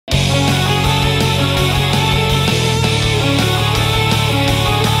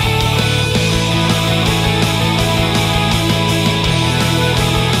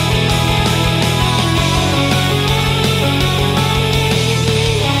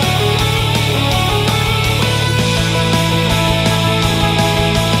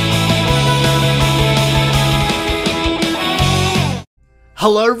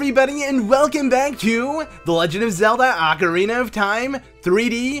Hello everybody and welcome back to The Legend of Zelda Ocarina of Time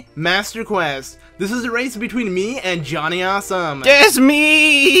 3D Master Quest. This is a race between me and JohneAwesome. It's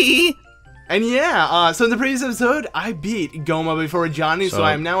me! And yeah, so in the previous episode, I beat Goma before Johnny, so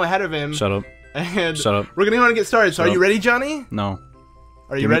I'm now ahead of him. Shut up. And Shut up. we're gonna get started. So are you ready, Johnny? No.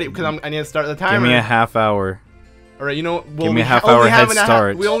 Are you ready? Because I need to start the timer. Give me a half hour. Alright, you know what? Give me a half hour head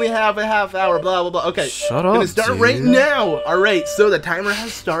start. We only have a half hour, blah, blah, blah. Okay. Shut up, gonna start right now. Alright, so the timer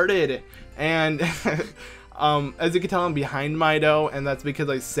has started. And, as you can tell, I'm behind Mido, and that's because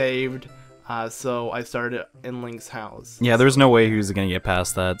I saved. So I started in Link's house. Yeah, there's no way he was gonna get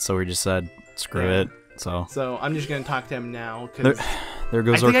past that, so we just said, screw it. So I'm just gonna talk to him now. Cause there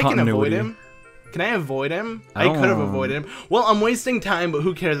goes I our think continuity. I can avoid him. Can I avoid him? I could have avoided him. Well, I'm wasting time, but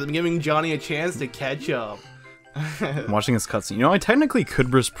who cares? I'm giving Johnny a chance to catch up. I'm watching this cutscene. You know, I technically could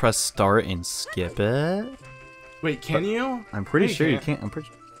just press start and skip it. Wait, can you? I'm pretty sure you can't. I'm pretty.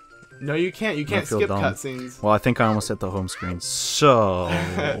 No, you can't. You can't skip cutscenes. Well, I think I almost hit the home screen. So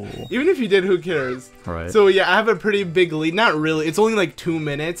even if you did, who cares? Right. So yeah, I have a pretty big lead. Not really. It's only like 2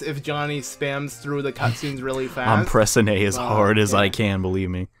 minutes if Johnny spams through the cutscenes really fast. I'm pressing A as hard as I can. Believe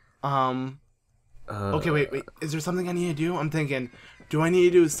me. Okay, wait. Is there something I need to do? I'm thinking. Do I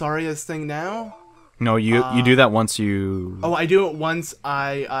need to do Saria's thing now? No, you do that once you... Oh, I do it once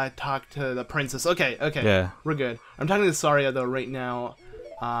I talk to the princess. Okay. Yeah. We're good. I'm talking to Saria, though, right now.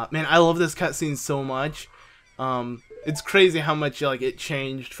 Man, I love this cutscene so much. It's crazy how much, like, it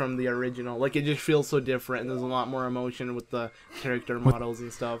changed from the original. Like, it just feels so different, and there's a lot more emotion with the character models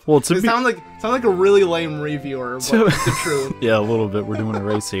and stuff. Well, it sound like a really lame reviewer, but it's the truth. Yeah, a little bit. We're doing a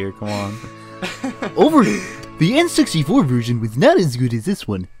race here. Come on. The N64 version was not as good as this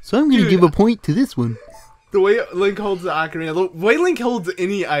one, so I'm gonna give a point to this one. The way Link holds the ocarina, the way Link holds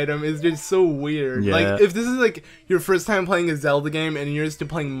any item is just so weird. Yeah. Like, if this is like your first time playing a Zelda game and you're used to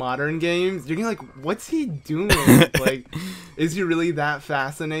playing modern games, you're gonna be like, what's he doing? Like, is he really that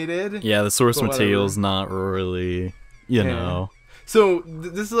fascinated? Yeah, the source material's not really, you know. So,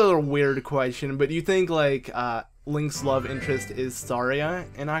 this is a little weird question, but do you think, like, Link's love interest is Saria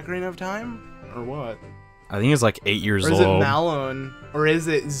in Ocarina of Time? Or what? I think it's like 8 years old. Or is it Malone? Or is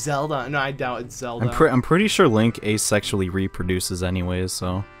it Zelda? No, I doubt it's Zelda. I'm pretty sure Link asexually reproduces anyways,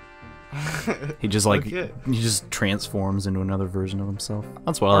 so... he just like, he just transforms into another version of himself.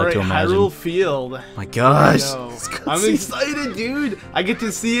 That's what I like to imagine. Hyrule Field. My gosh. I'm excited, dude. I get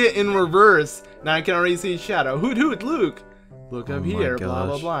to see it in reverse. Now I can already see Shadow. Hoot hoot, Luke. Look up here, blah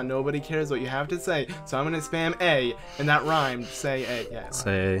blah blah. Nobody cares what you have to say. So I'm gonna spam A, and that rhymed. Say A, yeah.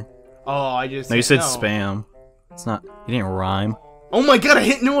 Say. Oh, I just. No, you said spam. It's not. You didn't rhyme. Oh my god! I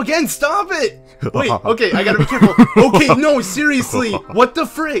hit no again. Stop it. Wait. Okay, I gotta be careful. Okay, no, seriously. What the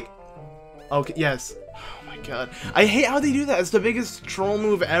frick? Okay. Yes. Oh my god. I hate how they do that. It's the biggest troll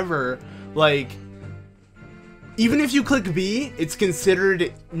move ever. Like, even if you click B, it's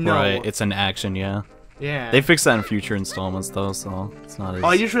considered no. Right. It's an action. Yeah. Yeah. They fixed that in future installments though, so it's not as... Oh,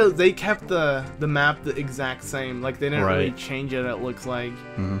 I just realized they kept the map the exact same. Like, they didn't really change it, it looks like.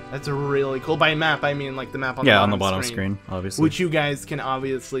 That's really cool. By map, I mean, like, the map on the bottom screen, obviously. Which you guys can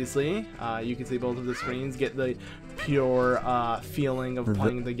obviously see. You can see both of the screens. Get the pure feeling of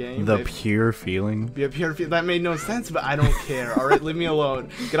playing the game. The pure feeling? Yeah, pure feel. That made no sense, but I don't care. Alright, leave me alone.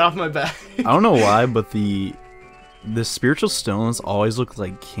 Get off my back. I don't know why, but the spiritual stones always look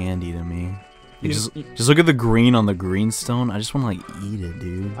like candy to me. Just look at the green on the green stone. I just want to like eat it,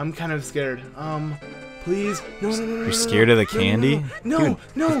 dude. I'm kind of scared. Please, no. You're scared of the candy? No,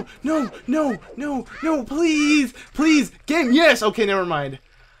 please, game. Yes. Okay, never mind.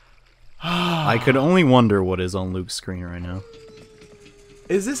 I could only wonder what is on Luke's screen right now.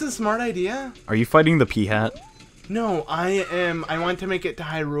 Is this a smart idea? Are you fighting the P-Hat? No, I am. I want to make it to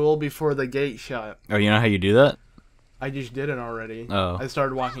Hyrule before the gate shut. Oh, you know how you do that? I just did it already. Oh. I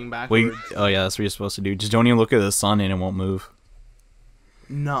started walking backwards. Wait, oh yeah, that's what you're supposed to do. Just don't even look at the sun and it won't move.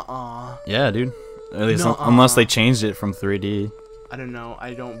 Nuh-uh. Yeah, dude. At least unless they changed it from 3D. I don't know.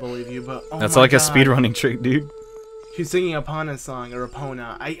 I don't believe you, but that's like a speedrunning trick, dude. She's singing Epona's song, or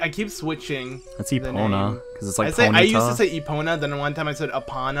Epona. I keep switching. That's Epona, because it's like I used to say Epona, then one time I said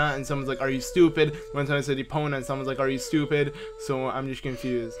Epona, and someone's like, are you stupid? One time I said Epona, and someone's like, are you stupid? So I'm just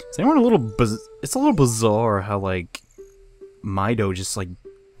confused. It's a little bizarre how, like, Mido just like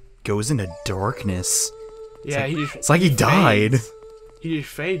goes into darkness. Yeah, it's like he died. He just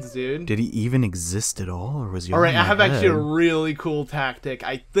fades, dude. Did he even exist at all, or was he? Alright, I have actually a really cool tactic,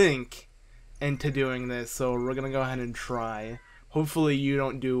 I think, into doing this. So we're gonna go ahead and try. Hopefully you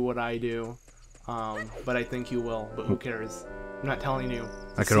don't do what I do, but I think you will. But who cares? I'm not telling you.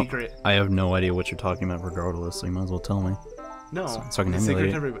 It's a secret. I have no idea what you're talking about regardless, so you might as well tell me. No, so I can it's secret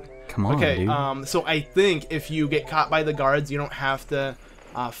emulate to it. everybody. Come on, Okay, dude. so I think if you get caught by the guards, you don't have to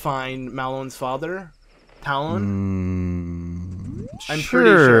find Malon's father, Talon. I'm Sure.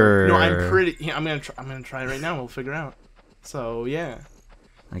 pretty sure. No, I'm pretty. Yeah, I'm gonna try it right now. We'll figure out. So yeah,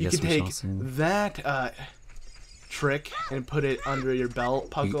 I you guess can we shall take see. that trick and put it under your belt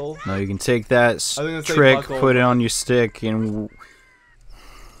buckle. No, you can take that gonna say trick, buckle, put it but- on your stick, and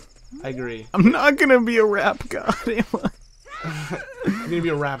I agree. I'm not gonna be a rap god. Am I? I'm gonna be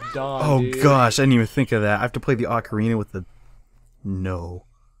a rap dog. Oh dude. gosh, I didn't even think of that. I have to play the ocarina with the. No.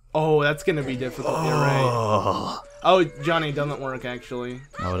 Oh, that's gonna be difficult. You're right. Oh, Johnny, it doesn't work actually.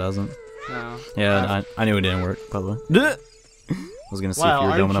 No, it doesn't. No. Yeah, I knew it didn't work, probably. I was gonna see if you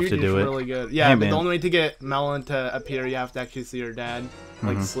were dumb enough to do it. Really good. Yeah, Hey, but man. the only way to get Melon to appear, you have to actually see your dad,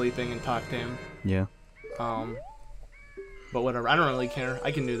 like sleeping and talk to him. Yeah. But whatever. I don't really care.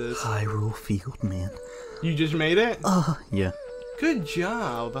 I can do this. Hyrule Field, man. You just made it. Yeah. Good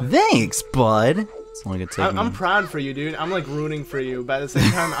job. Thanks, bud. It's only gonna take me. I'm proud for you, dude. I'm like rooting for you, but at the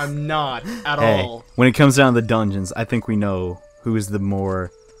same time, I'm not at Hey, all. when it comes down to the dungeons, I think we know who is the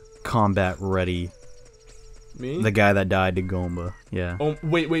more combat ready. Me? The guy that died to Goomba. Yeah. Oh,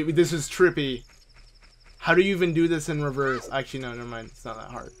 wait. This is trippy. How do you even do this in reverse? Actually, no, never mind. It's not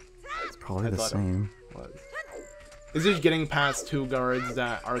that hard. It's probably the thought it same. Was. It's just getting past two guards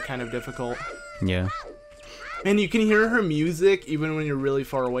that are kind of difficult. Yeah. And you can hear her music even when you're really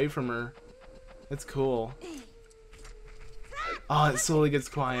far away from her. It's cool. Oh, it slowly gets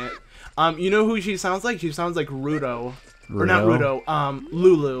quiet. You know who she sounds like? She sounds like Ruto. Or not Ruto,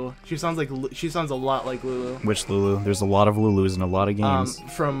 Lulu. She sounds a lot like Lulu. Which Lulu? There's a lot of Lulus in a lot of games.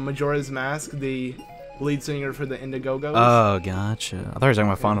 From Majora's Mask, the lead singer for the Indiegogo's. Oh, gotcha. I thought you were talking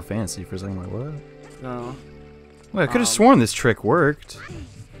about Final Fantasy for a second. Like, what? No. Wait, I could have sworn this trick worked.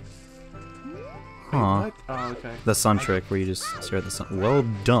 Huh. What? Oh, okay. The sun trick where you just stare at the sun. Well,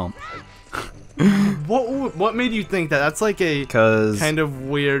 dump. What made you think that? That's like a Because kind of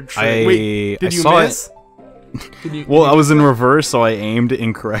weird trick. Wait, did I you saw miss? Well, I was in reverse, so I aimed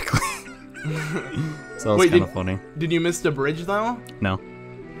incorrectly. So it's kind of funny. Did you miss the bridge though? No.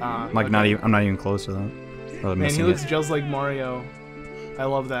 Like okay. I'm not even close to that. Or Man, he missing looks it. just like Mario. I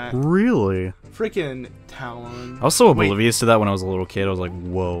love that. Really? Freaking Talon. I was so oblivious to that when I was a little kid. I was like,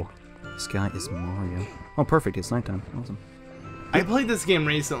 whoa, this guy is Mario. Oh, perfect. It's nighttime. Awesome. I played this game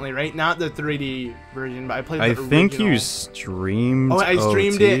recently, right? Not the 3D version, but I played the I think original. you streamed. Oh, I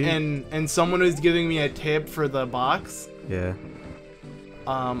streamed OT? it, and someone was giving me a tip for the box. Yeah.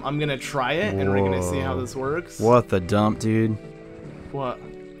 I'm gonna try it, and we're gonna see how Whoa. this works. What the dump, dude? What?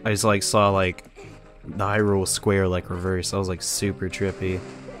 I just like saw like the Hyrule Square like reverse. I was like super trippy.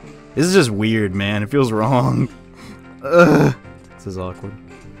 This is just weird, man. It feels wrong. Ugh. This is awkward.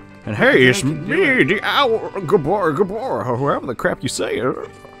 And hey, it's me, the owl, Gabor, whoever the crap you say.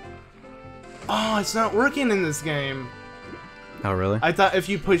 Oh, it's not working in this game. Oh, really? I thought if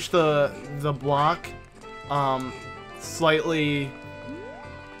you push the block, slightly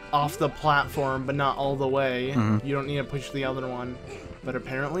off the platform, but not all the way, you don't need to push the other one. But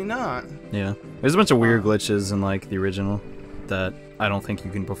apparently not. Yeah. There's a bunch of weird glitches in like the original that I don't think you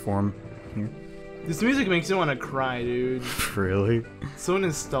can perform here. This music makes me want to cry, dude. Really? So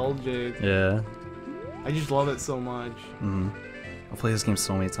nostalgic. Yeah. I just love it so much. I'll play this game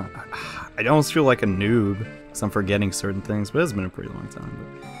so many times. I almost feel like a noob because I'm forgetting certain things, but it's been a pretty long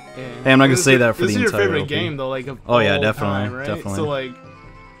time. But... Yeah. Hey, I'm not gonna This say is- that for this the is entire your favorite LP. game, though, like of Oh, yeah, all definitely, time, right? definitely. So like,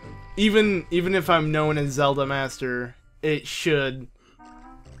 even if I'm known as ZeldaMaster, it should.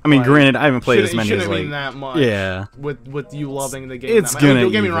 I mean, Like, granted, I haven't played as many shouldn't as like. mean that much. Yeah. With you loving the game. It's that much. I mean, gonna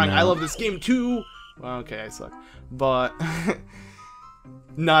don't get me even wrong. I out. love this game too. Well, okay, I suck, but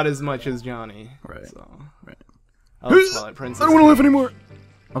not as much as Johnny. Right. So. Right. I love Twilight Princess. I don't want to live anymore.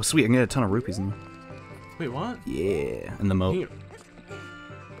 Oh, sweet! I can get a ton of rupees in there. Wait, what? Yeah, in the moat. Can you-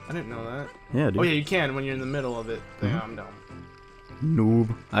 I didn't know that. Yeah, dude. Oh yeah, you can when you're in the middle of it. Damn, I'm dumb.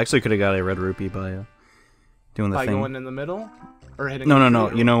 Noob. I actually could have got a red rupee by doing the By thing. going in the middle, or hitting. No, the no, no.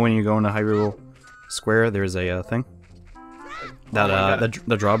 tree? You know when you go into Hyrule Square, there's a thing. That I got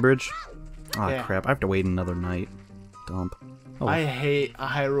the drawbridge. Oh Yeah. crap! I have to wait another night. Dump. Oh, I hate a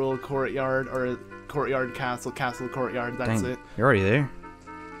Hyrule courtyard or a courtyard castle courtyard. That's dang. it. You're already there.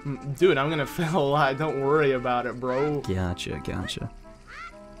 Dude, I'm gonna fail a lot. Don't worry about it, bro. Gotcha, gotcha.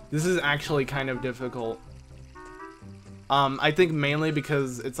 This is actually kind of difficult. I think mainly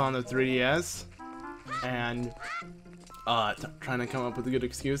because it's on the 3DS, and trying to come up with a good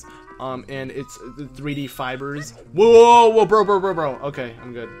excuse. And it's the 3D fibers. Whoa, bro. Okay,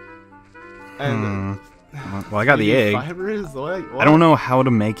 I'm good. And Well, I got the 3D egg. Fibers? What? I don't know how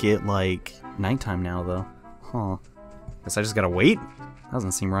to make it like nighttime now though. Huh. Guess I just gotta wait? That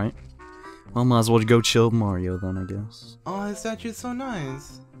doesn't seem right. Well, might as well go chill Mario then, I guess. Oh, the statue's so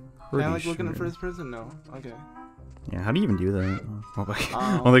nice. Pretty I like looking at sure. first person? No. Okay. Yeah, how do you even do that?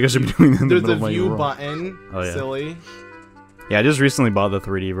 I don't think I should be doing that in the There's middle a of my view roll. button. Oh, yeah. Silly. Yeah, I just recently bought the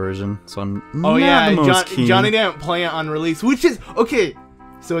 3D version, so I'm Oh not yeah, the most keen. Johnny didn't play it on release, which is okay.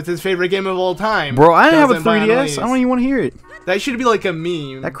 So it's his favorite game of all time. Bro, I didn't have a Doesn't buy on 3DS. release. I don't even want to hear it. That should be like a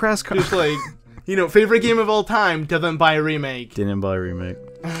meme. That crash car. Just like, you know, favorite game of all time, doesn't buy a remake. Didn't buy a remake.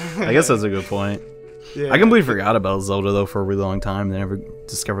 I guess that's a good point. Yeah. I completely forgot about Zelda though for a really long time. They never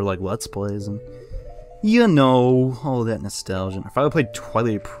discovered like Let's Plays and you know all that nostalgia. I finally played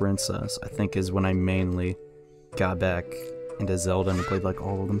Twilight Princess. I think is when I mainly got back into Zelda and played like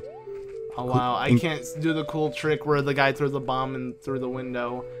all of them. Oh wow, I can't do the cool trick where the guy throws a bomb in through the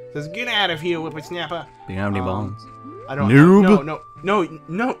window. Says, "Get out of here, whippersnapper." Do you have any bombs? I don't. Noob.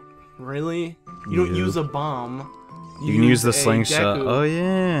 No. Really? You don't Noob. use a bomb. You can use the a slingshot. Deku. Oh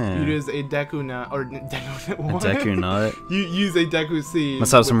yeah. You use a Deku nut or Deku. A What? Deku nut. You use a Deku seed.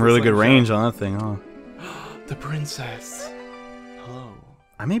 Must have some with the really good slingshot. range on that thing, huh? The princess. Hello.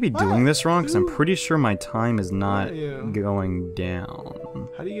 I may be doing this wrong because I'm pretty sure my time is not are you? going down.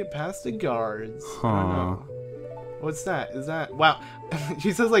 How do you get past the guards? I Huh. don't know. What's that? Is that wow?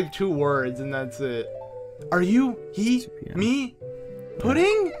 She says like 2 words and that's it. Are you he Yeah. me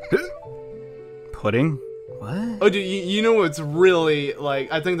pudding? Pudding? What? Oh, dude, you know what's really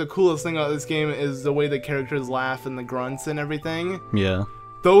like? I think the coolest thing about this game is the way the characters laugh and the grunts and everything. Yeah.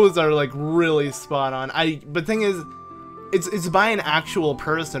 Those are like really spot on. But thing is, it's by an actual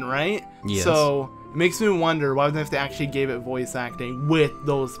person, right? Yes. So it makes me wonder why if they actually gave it voice acting with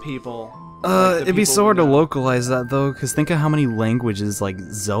those people. Like, the It'd be people so hard who to know. localize that though, because think of how many languages like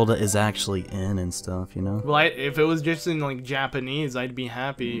Zelda is actually in and stuff, you know? Well, if it was just in like Japanese, I'd be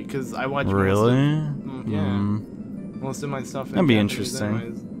happy because I watch Really? most of my stuff. In That'd be Japanese interesting.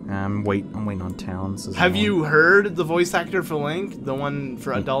 anyways. I'm waiting on towns. Have you heard the voice actor for Link, the one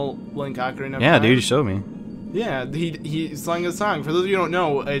for adult Link Ocarina of Yeah, Time? dude, you showed me. Yeah, he sang a song. For those of you who don't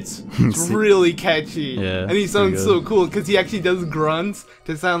know, it's really catchy. Yeah, and he it's sounds pretty so good. cool because he actually does grunts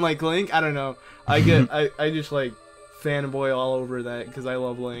to sound like Link. I don't know. I just like fanboy all over that because I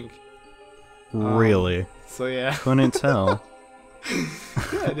love Link. Really? So yeah. Couldn't tell.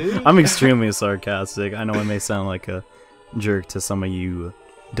 Yeah, dude. I'm extremely sarcastic. I know I may sound like a jerk to some of you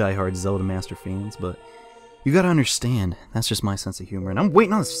diehard ZeldaMaster fans, but you gotta understand, that's just my sense of humor. And I'm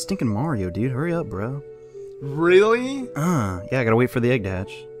waiting on this stinking Mario, dude. Hurry up, bro. Really? Yeah, I gotta wait for the egg to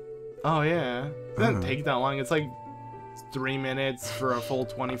hatch. Oh yeah. It doesn't take that long. It's like 3 minutes for a full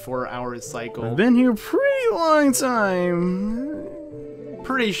 24-hour cycle. I've been here a pretty long time.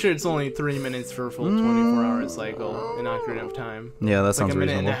 Pretty sure it's only 3 minutes for a full 24-hour cycle in Ocarina of Time. Yeah, that Like sounds a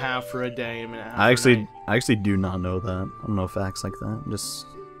minute reasonable. and a half for a day, a minute and a half. I for a night. actually do not know that. I don't know facts like that. Just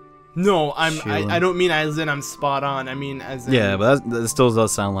No, chilling. I don't mean as in I'm spot on. I mean as in yeah, but that still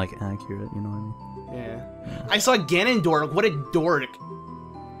does sound like accurate. You know what I mean? yeah. I saw Ganondorf. What a dork.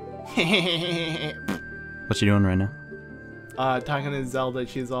 What you doing right now? Talking to Zelda.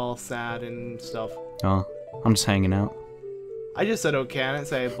 She's all sad and stuff. Oh, I'm just hanging out. I just said okay. I didn't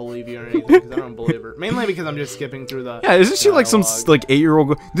say I believe you or anything because I don't believe her. Mainly because I'm just skipping through the. Yeah, isn't she like some dialogue. like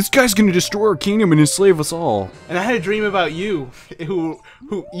 8-year-old? This guy's gonna destroy our kingdom and enslave us all. And I had a dream about you, who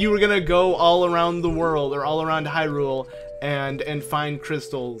you were gonna go all around the world or all around Hyrule and find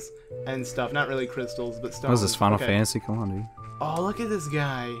crystals and stuff. Not really crystals, but stones. What is this, Final Okay. Fantasy? Come on, dude. Oh, look at this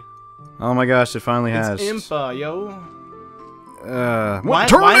guy. Oh my gosh, it finally It's hatched. Impa, yo. What? Why am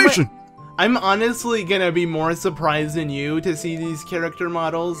Termination! I'm honestly gonna be more surprised than you to see these character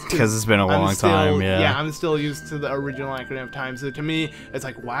models. Because it's been a long time, yeah. Yeah, I'm still used to the original Ocarina of Time, so to me, it's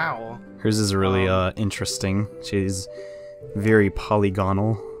like, wow. Hers is really interesting. She's very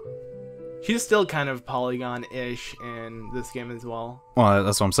polygonal. She's still kind of polygon-ish in this game as well. Well,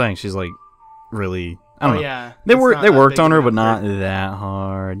 that's what I'm saying. She's like really. I don't know. Yeah. They it's not they that worked big on of her, an but not upgrade. that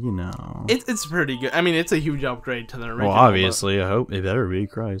hard, you know. It's pretty good. I mean, it's a huge upgrade to the original. Well, obviously, I hope it better be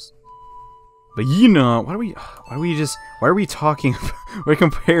Christ. But you know, why are we talking? We're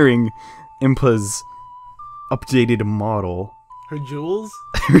comparing Impa's updated model. Her jewels?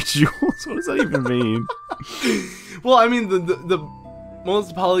 Her jewels? What does that even mean? Well, I mean, the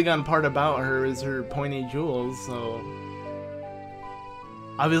most polygon part about her is her pointy jewels, so...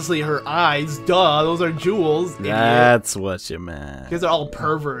 Obviously, her eyes, duh, those are jewels, idiot. That's what you meant. Because they're all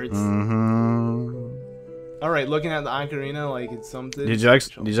perverts. Mm-hmm. Alright, looking at the ocarina like it's something. Did you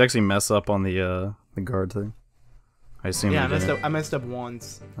actually mess up on the guard thing? I assume Yeah, you didn't. I messed up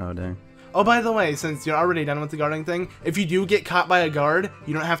once. Oh dang. Oh, by the way, since you're already done with the guarding thing, if you do get caught by a guard,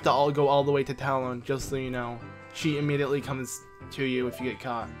 you don't have to go all the way to Talon, just so you know. she immediately comes to you if you get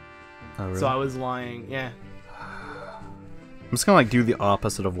caught. Oh, really? So I was lying. Yeah. I'm just gonna like do the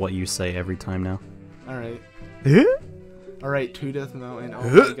opposite of what you say every time now. All right. Oh All right. To Death Mountain. Oh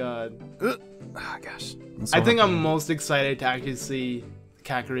my god. gosh. I think I'm most excited to actually see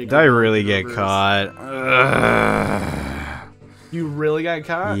Kakariko. Did I really get reverse. caught? You really got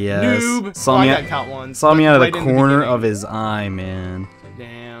caught? Yes. Noob. Saw Well, me I at- got caught once. Saw me but out of right the in corner beginning. of his eye, man.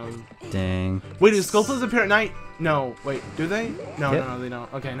 Damn. Dang. Wait, do Skulltulas appear at night? No. Wait, do they? No, Yep. no, they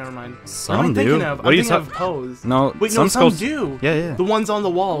don't. Okay, never mind. Some what am I do. thinking of? What are you I'm thinking talking? of Pose. No. Wait, no, some skulls do. Yeah, yeah. The ones on the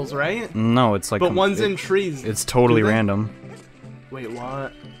walls, right? No, it's like But one's in trees. It's totally Do they? random. Wait,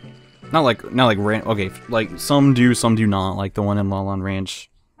 what? Not like okay, like some do, some do not. Like the one in Lalon Ranch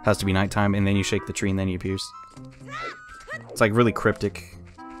has to be nighttime, and then you shake the tree, and then he appears. It's like really cryptic.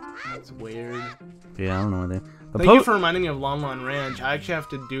 It's weird. Yeah, I don't know what they. Thank you for reminding me of Lon Lon Ranch. I actually have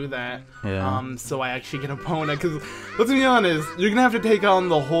to do that. Yeah. So I actually get Epona, because let's be honest, you're gonna have to take on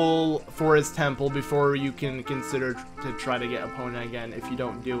the whole Forest Temple before you can consider to try to get Epona again if you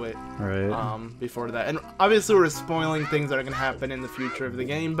don't do it. Right. Before that. And obviously we're spoiling things that are gonna happen in the future of the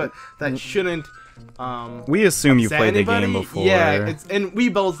game, but that shouldn't We assume you upset played the anybody. game before. Yeah, and we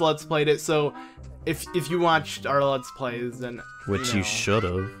both Let's Played it, so if you watched our Let's Plays, then Which you you should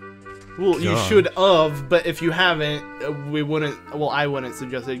have. Well, you God. should have, but if you haven't, we wouldn't. Well, I wouldn't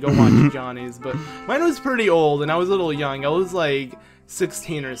suggest it. Go watch Johnny's, but mine was pretty old, and I was a little young. I was like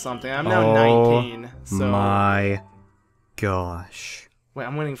 16 or something. I'm now 19. So My gosh. wait,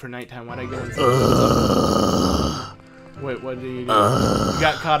 I'm waiting for nighttime. Why'd I go inside? Wait, what did you do? You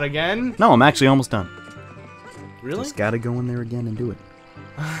got caught again? No, I'm actually almost done. Really? Just gotta go in there again and do it.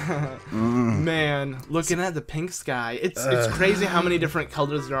 Man, looking at the pink sky, it's crazy how many different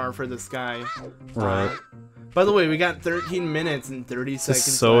colors there are for the sky. Right. By the way, we got 13 minutes and 30 seconds.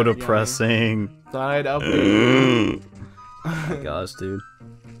 It's so left, depressing. Side up. Oh my gosh, dude.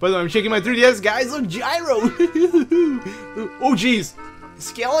 By the way, I'm shaking my 3DS, guys. Look, gyro. Oh, jeez.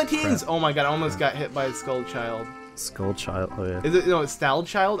 Skeletons. Oh my god, I almost got hit by a skull child. Skull Child. Oh yeah. Is it? No, it's Style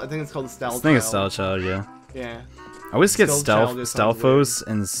Child. I think it's called Style I Child. think it's Style Child. Yeah. Yeah. I always get Skull Child just sounds Stalfos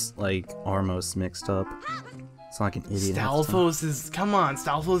and like Armos mixed up. It's like an idiot. half the time. Stalfos is. Come on,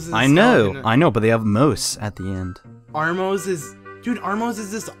 Stalfos is. I know, but they have Mos at the end. Armos is. Dude, Armos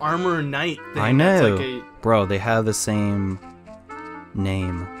is this armor knight thing. I know. That's like Bro, they have the same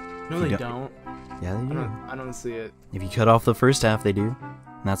name. no, You they don't- don't. Yeah, they do. I don't see it. If you cut off the first half, they do.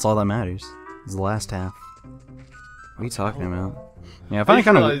 And that's all that matters. Is the last half. What are you talking about? Yeah, I I find it just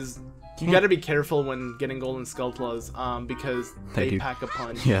kind of. realized you gotta be careful when getting golden Skulltulas, because They they do. pack a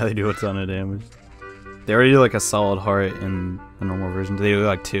punch. Yeah, they do a ton of damage. They already do like a solid heart in the normal version. Do they do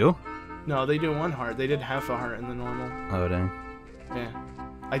like 2? No, they do 1 heart. They did half a heart in the normal. Oh dang. Yeah.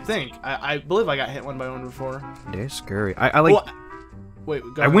 I think. I believe I got hit by one before. They're scary. I like. Well, wait,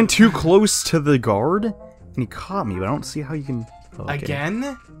 go I ahead. went too close to the guard, and he caught me. But I don't see how you can. Oh, okay.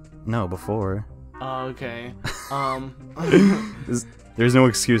 Again? No, before. Oh, okay. There's no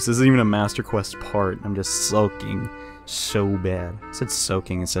excuse. This isn't even a Master Quest part. I'm just sulking so bad. I said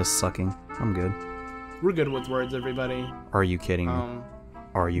soaking instead of sucking. I'm good. We're good with words, everybody. Are you kidding me?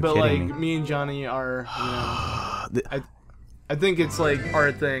 Are you But kidding like me? me and Johnny are, I think it's like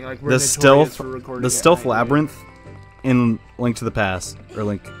our thing. Like we're The notorious stealth, for recording the at stealth night. labyrinth in Link to the Past or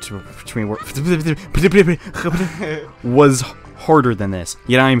Link to Between was harder than this.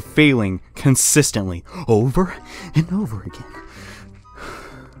 Yet I am failing consistently over and over again.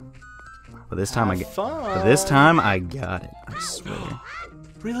 But this time Fun. this time I got it. I swear.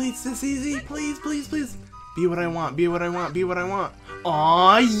 Really, it's this easy? Please, please, please. Be what I want. Be what I want. Be what I want.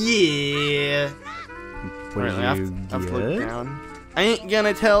 Aw, yeah. What did Alright, I you have to look get? down. I ain't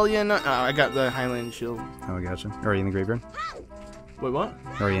gonna tell you. No, oh, I got the Highland Shield. Oh, I gotcha. Are you in the graveyard? Wait, what?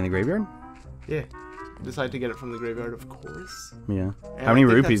 Are you in the graveyard? Yeah. Decided to get it from the graveyard, of course. Yeah. And How many I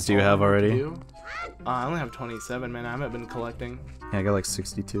think rupees that's do you all have I already? do. I only have 27, man. I haven't been collecting. Yeah, I got like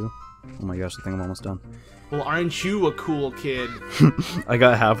 62. Oh my gosh, I think I'm almost done. Well, aren't you a cool kid? I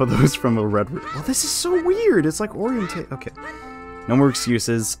got half of those from a red. Well, this is so weird. It's like orientate. Okay. No more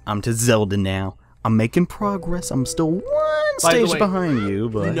excuses. I'm to Zelda now. I'm making progress. I'm still one By the stage way, behind you,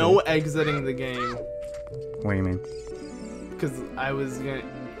 but No exiting the game. What do you mean? Because I was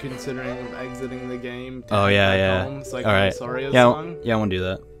considering exiting the game. To Oh head yeah, back yeah. Home, so I All can right. Saria Yeah, song. yeah. I want to do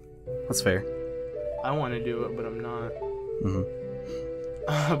that. That's fair. I want to do it, but I'm not. Mhm.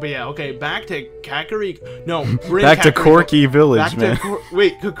 But yeah, okay. Back to Kakariko. No, we're in Back to Kakariko. Corky Village, Back man. to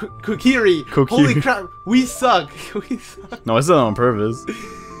wait, Kokiri. Kokiri. Holy crap, we suck. We suck. No, I said it on purpose.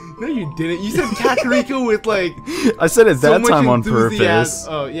 No, you didn't. You said Kakariko with like I said it so that much time on enthusiasm. purpose.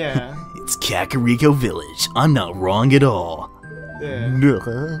 Oh yeah. It's Kakariko Village. I'm not wrong at all. Yeah.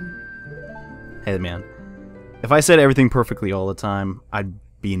 Hey, man. If I said everything perfectly all the time, I'd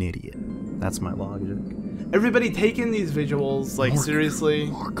be an idiot. That's my logic. Everybody take in these visuals, like, seriously.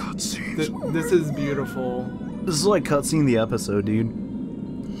 More cutscenes. This is beautiful. This is like cutscene the episode, dude.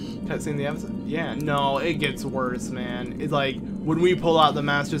 Cutscene the episode? Yeah, no, it gets worse, man. It's like, when we pull out the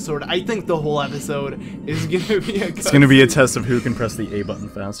Master Sword, I think the whole episode is gonna be a cutscene. It's gonna be a test of who can press the A button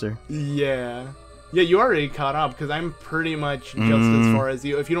faster. Yeah. Yeah, you already caught up, because I'm pretty much just as far as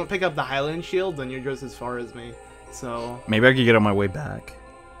you. If you don't pick up the Highland Shield, then you're just as far as me. So... Maybe I could get on my way back.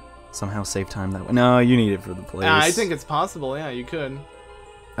 Somehow save time that way. No, you need it for the place. I think it's possible, yeah, you could.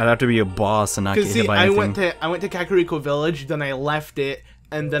 I'd have to be a boss and not get hit by anything. I went to Kakariko Village, then I left it,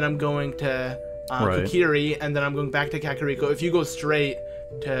 and then I'm going to Kokiri, and then I'm going back to Kakariko. If you go straight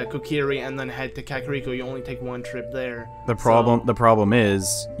to Kokiri and then head to Kakariko, you only take one trip there. The problem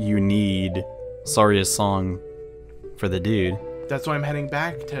is you need Saria's song for the dude. That's why I'm heading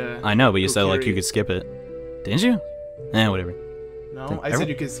back to I know, but you Kokiri. said like you could skip it. Didn't you? Eh, whatever. No, I said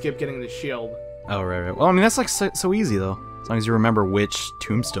you could skip getting the shield. Oh, right. Well, I mean, that's like so easy, though. As long as you remember which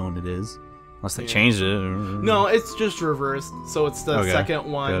tombstone it is. Unless they changed it. No, it's just reversed. So it's the second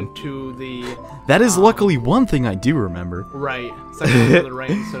one to the... That is luckily one thing I do remember. Right. Second one to the right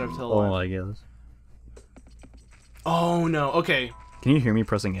instead of to the left. Oh, my gosh. Oh, no. Okay. Can you hear me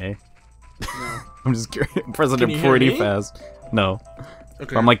pressing A? No. I'm just curious. I'm pressing it pretty fast. No.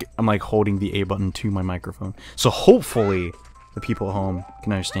 Okay. I'm like holding the A button to my microphone. So hopefully the people at home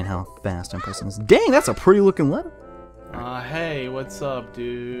can understand how fast I'm pressing this. Dang, that's a pretty looking letter. Hey, what's up,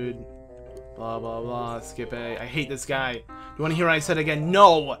 dude? Blah, blah, blah. Skip A. I hate this guy. You want to hear what I said again?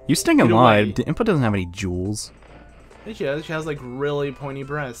 No! You stinking lied. Input doesn't have any jewels. She has like really pointy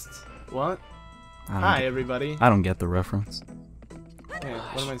breasts. What? Hi, everybody. I don't get the reference. Yeah,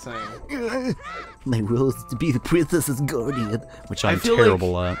 what am I saying? My role is to be the princess's guardian, which I'm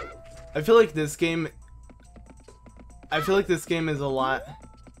terrible at. I feel like this game is a lot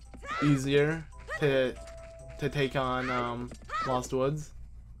easier to take on Lost Woods.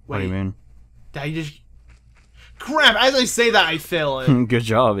 Wait, what do you mean? Did I just... Crap! As I say that, I fail it. Good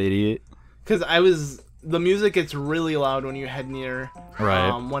job, idiot. Because the music gets really loud when you head near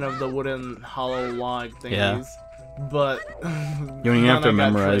one of the wooden hollow log thingies. Yeah. But you don't even have to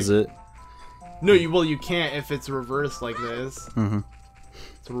memorize it. No, you can't if it's reversed like this. Mm-hmm.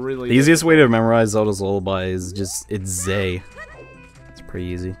 It's really the easiest way to memorize Zelda's Lullaby is it's Zay. It's pretty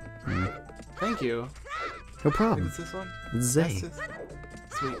easy. Thank you. No problem. It's this one. It's Zay.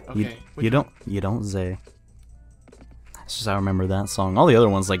 Sweet. Okay. You don't Zay. That's just how I remember that song. All the other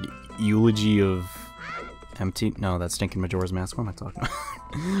ones like Eulogy of Empty. No, that's Stinking Majora's Mask. What am I talking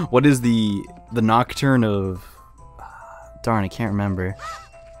about? What is the Nocturne of? Darn, I can't remember.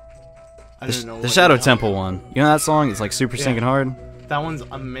 I don't know. The Shadow Temple one. You know that song? It's like super stinking hard. That one's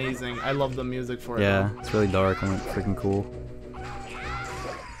amazing. I love the music for it. Yeah, it's really dark and freaking cool.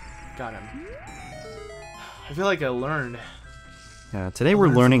 Got him. I feel like I learned. Yeah, today we're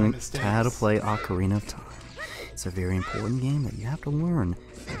learning how to play Ocarina of Time. It's a very important game that you have to learn,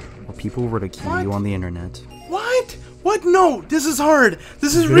 or people ridicule you on the internet. What? What? No, this is hard.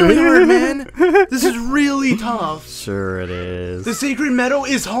 This is really hard, man. This is really tough. Sure it is. The Sacred Meadow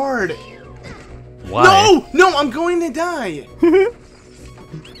is hard. Why? No! No, I'm going to die.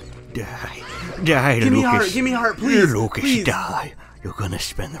 Die, give me heart, give me heart, please. Lucas, please. die. You're gonna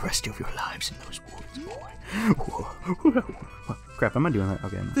spend the rest of your lives in those woods, boy. Crap, am I doing that?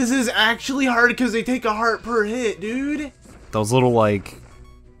 Okay. No. This is actually hard because they take a heart per hit, dude. Those little, like,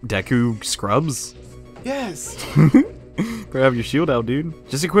 Deku scrubs? Yes. Better have your shield out, dude.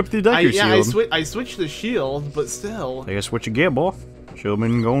 Just equip the Deku shield. I switched the shield, but still. I guess what you get, boy. Should've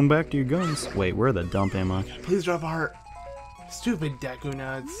been going back to your guns. Wait, where the dump am I? Please drop a heart. Stupid Deku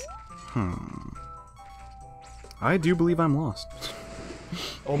nuts. I do believe I'm lost.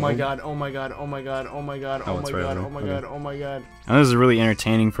 Oh my god, oh my god, oh my god, oh my god, oh my god, oh my god, oh my god. I know this is really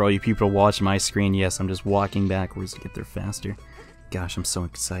entertaining for all you people to watch my screen. Yes, I'm just walking backwards to get there faster. Gosh, I'm so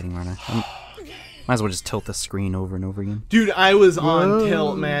exciting right now. Might as well just tilt the screen over and over again. Dude, I was on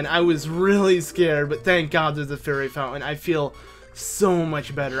tilt, man. I was really scared, but thank God there's a fairy fountain. I feel so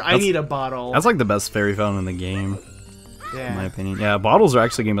much better. I need a bottle. That's like the best fairy fountain in the game. Yeah. In my opinion. Yeah, bottles are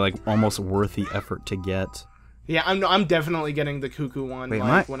actually gonna be like almost worth the effort to get. Yeah, I'm definitely getting the cuckoo one. Wait,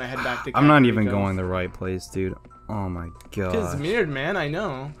 like, when I head back to Kakariko. I'm not even going the right place, dude. Oh my god. It's mirrored, man. I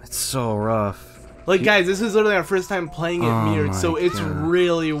know. It's so rough. Like, guys, this is literally our first time playing it mirrored, so it's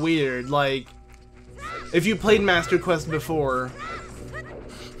really weird. Like, if you played Master Quest before,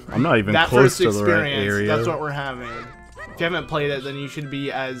 I'm not even that close first to the right experience, area. that's what we're having. If you haven't played it, then you should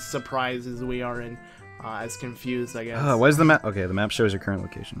be as surprised as we are and as confused, I guess. Why is the map? Okay, the map shows your current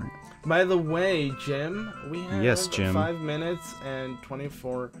location, right? By the way, Jim, we have Yes, Jim. 5 minutes and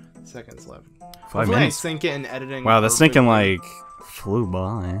 24 seconds left. 5 Hopefully minutes. I sync it in editing. Wow, that's thinking perfectly. like flew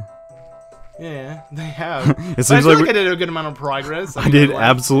by. Yeah, they have. It But seems I feel like I did a good amount of progress. I did left,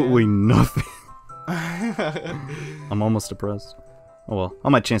 absolutely nothing. yeah. I'm almost depressed. Oh well, I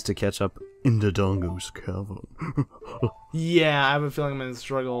might chance to catch up in the Dongo's cavern. Yeah, I have a feeling I'm gonna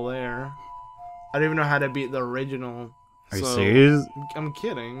struggle there. I don't even know how to beat the original. Are you so- serious? I'm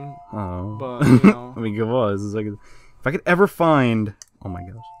kidding, Oh. but you know. I mean, come on. This is like, if I could ever find. Oh my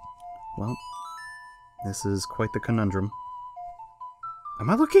gosh. Well, this is quite the conundrum. Am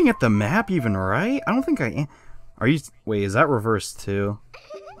I looking at the map even right? I don't think I am. Are you? Wait, is that reversed too?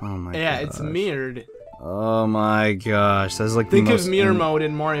 Oh my. Yeah, gosh. it's mirrored. Oh my gosh, that's like Think the of most mirror mode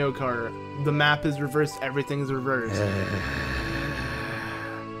in Mario Kart. The map is reversed, everything's reversed.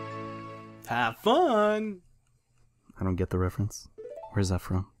 Have fun! I don't get the reference. Where's that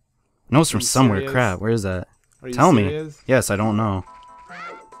from? No, it's from you somewhere. serious? Crap, where is that? Are you Tell serious? me. Yes, I don't know.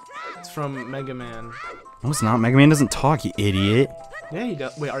 It's from Mega Man. No, it's not. Mega Man doesn't talk, you idiot. Yeah, he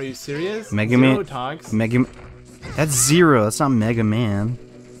does. Wait, are you serious? Mega Zero Man. talks. That's Zero. That's not Mega Man.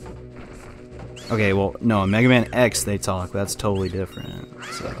 Okay, well, no, in Mega Man X they talk. That's totally different.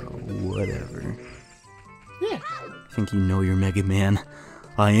 So, whatever. Yeah. Think you know you're Mega Man.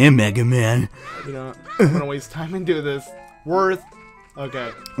 I am Mega Man. You know, I'm gonna waste time and do this. Worth.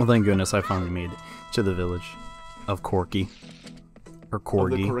 Okay. Well, thank goodness I finally made it to the village of Corky. Or Of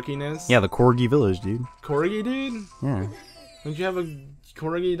Corgi. the quirkiness. Yeah, the Corgi village, dude. Corgi, dude? Yeah. Don't you have a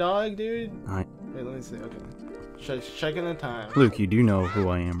corgi dog, dude? I, Wait, let me see. Okay. Checking the time. Luke, you do know who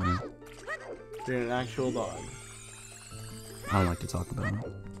I am, right? You're an actual dog. I don't like to talk about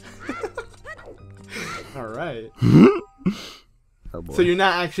it. Alright. Oh boy. So you're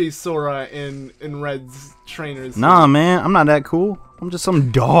not actually Sora in Red's trainers. Nah, man, I'm not that cool. I'm just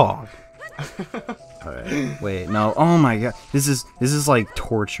some dog. Alright, wait, no. Oh my god, this is like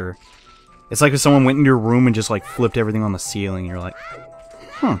torture. It's like if someone went into your room and just like flipped everything on the ceiling. You're like,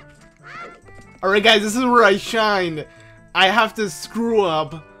 huh. Alright, guys, this is where I shine. I have to screw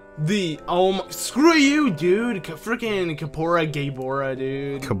up the screw you, dude. Freaking Kapora Gaybora,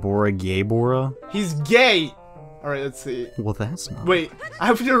 dude. Kabora Gaybora? He's gay. Alright, let's see. Well, that's not. Wait, I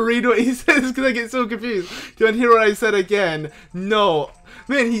have to read what he says because I get so confused. Do you want to hear what I said again? No.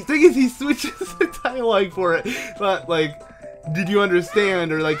 Man, thing is he switches the dialogue for it. But, like, did you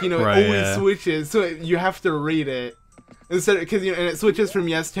understand? Or, like, you know, Right, it always yeah. switches. So you have to read it. Instead, because, you know, and it switches from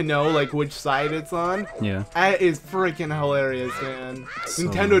yes to no, like, which side it's on. Yeah. That is freaking hilarious, man. So-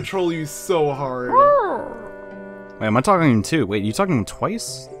 Nintendo troll you so hard. Wait, am I talking to him too? Wait, you talking to him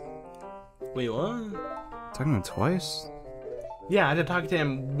twice? Wait, what? Talking to him twice? Yeah, I had to talk to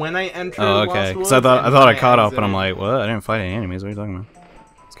him when I entered Oh, Lost okay. Worlds Because I thought and I when caught up, and I'm exited. like, what? I didn't fight any enemies. What are you talking about?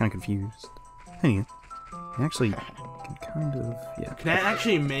 It's kind of confused. Anyway, I actually can kind of, yeah. Can I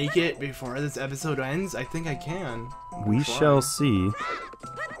actually make it before this episode ends? I think I can. We Try. shall see.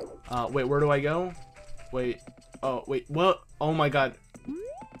 Wait, where do I go? Wait. Oh, wait. What? Oh my god.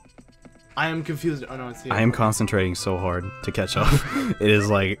 I am confused. Oh no, it's here. I am concentrating so hard to catch up. It is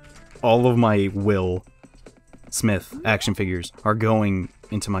like all of my Will Smith action figures are going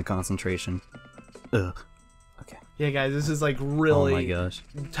into my concentration. Ugh. Okay. Yeah, guys, this is like Oh really my gosh.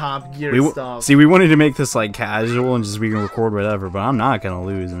 top gear stuff. See, we wanted to make this like casual and just we can record whatever, but I'm not gonna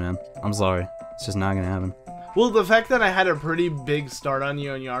lose, man. I'm sorry. It's just not gonna happen. Well, the fact that I had a pretty big start on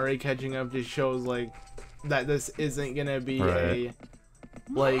you and you're already catching up just shows like that this isn't gonna be Right. a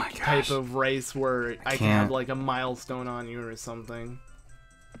like my type gosh. of race where I can can't. have like a milestone on you or something.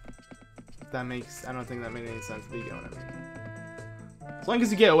 That makes I don't think that made any sense. But you get what I mean. As long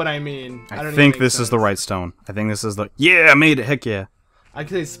as you get what I mean. I don't even think make this is the sense. right stone. I think this is the. Yeah, I made it. Heck yeah. I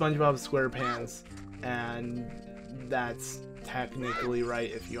could say SpongeBob SquarePants, and that's technically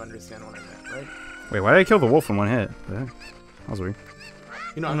right if you understand what I meant, right? Wait, why did I kill the wolf in one hit? What the heck? That was weird.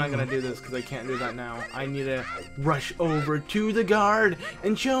 You know, I'm not gonna do this because I can't do that now. I need to rush over to the guard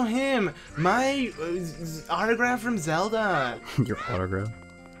and show him my autograph from Zelda. Your autograph.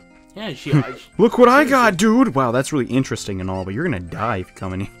 Yeah, Look what I got, dude! Wow, that's really interesting and all, but you're gonna die if you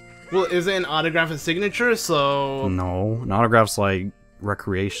come in here. Well, isn't an autograph a signature? So No, an autograph's like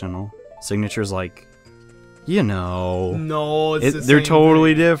recreational. Signature's like, you know. no, it's the They're same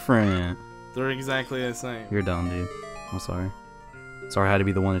totally thing. different. They're exactly the same. You're dumb, dude. I'm sorry. Sorry I had to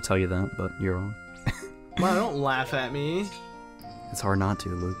be the one to tell you that, but you're wrong. Well, don't laugh at me. It's hard not to,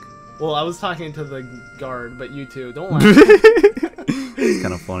 Luke. Well, I was talking to the guard, but you too. Don't laugh. It's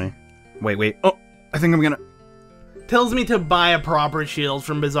kind of funny. Wait. Oh, I think I'm gonna. tells me to buy a proper shield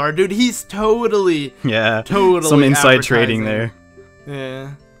from Bazaar. Dude, he's totally some inside trading there.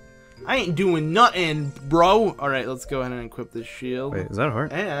 Yeah. I ain't doing nothing, bro. Alright, let's go ahead and equip this shield. Wait, is that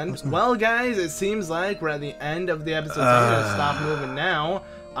hard? And, well, guys, it seems like we're at the end of the episode, so I'm gonna stop moving now.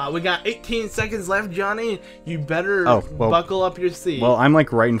 We got 18 seconds left, Johnny. You better buckle up your seat. Well, I'm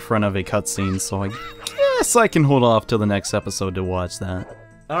like right in front of a cutscene, so I guess I can hold off till the next episode to watch that.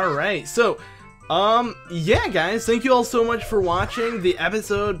 Alright, so, yeah, guys, thank you all so much for watching. The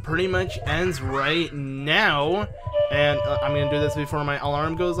episode pretty much ends right now. And I'm going to do this before my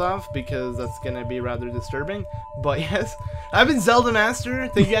alarm goes off, because that's going to be rather disturbing. But yes, I've been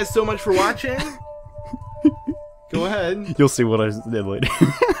ZeldaMaster. Thank you guys so much for watching. Go ahead. You'll see what I did later.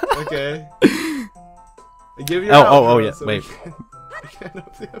 Okay. Give your yeah, so wait.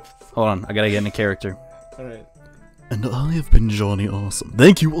 Hold on, I gotta get in a character. Alright. And I have been JohneAwesome.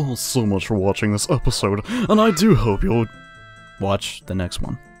 Thank you all so much for watching this episode, and I do hope you'll watch the next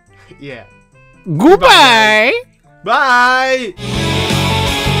one. Yeah. Goodbye! Bye!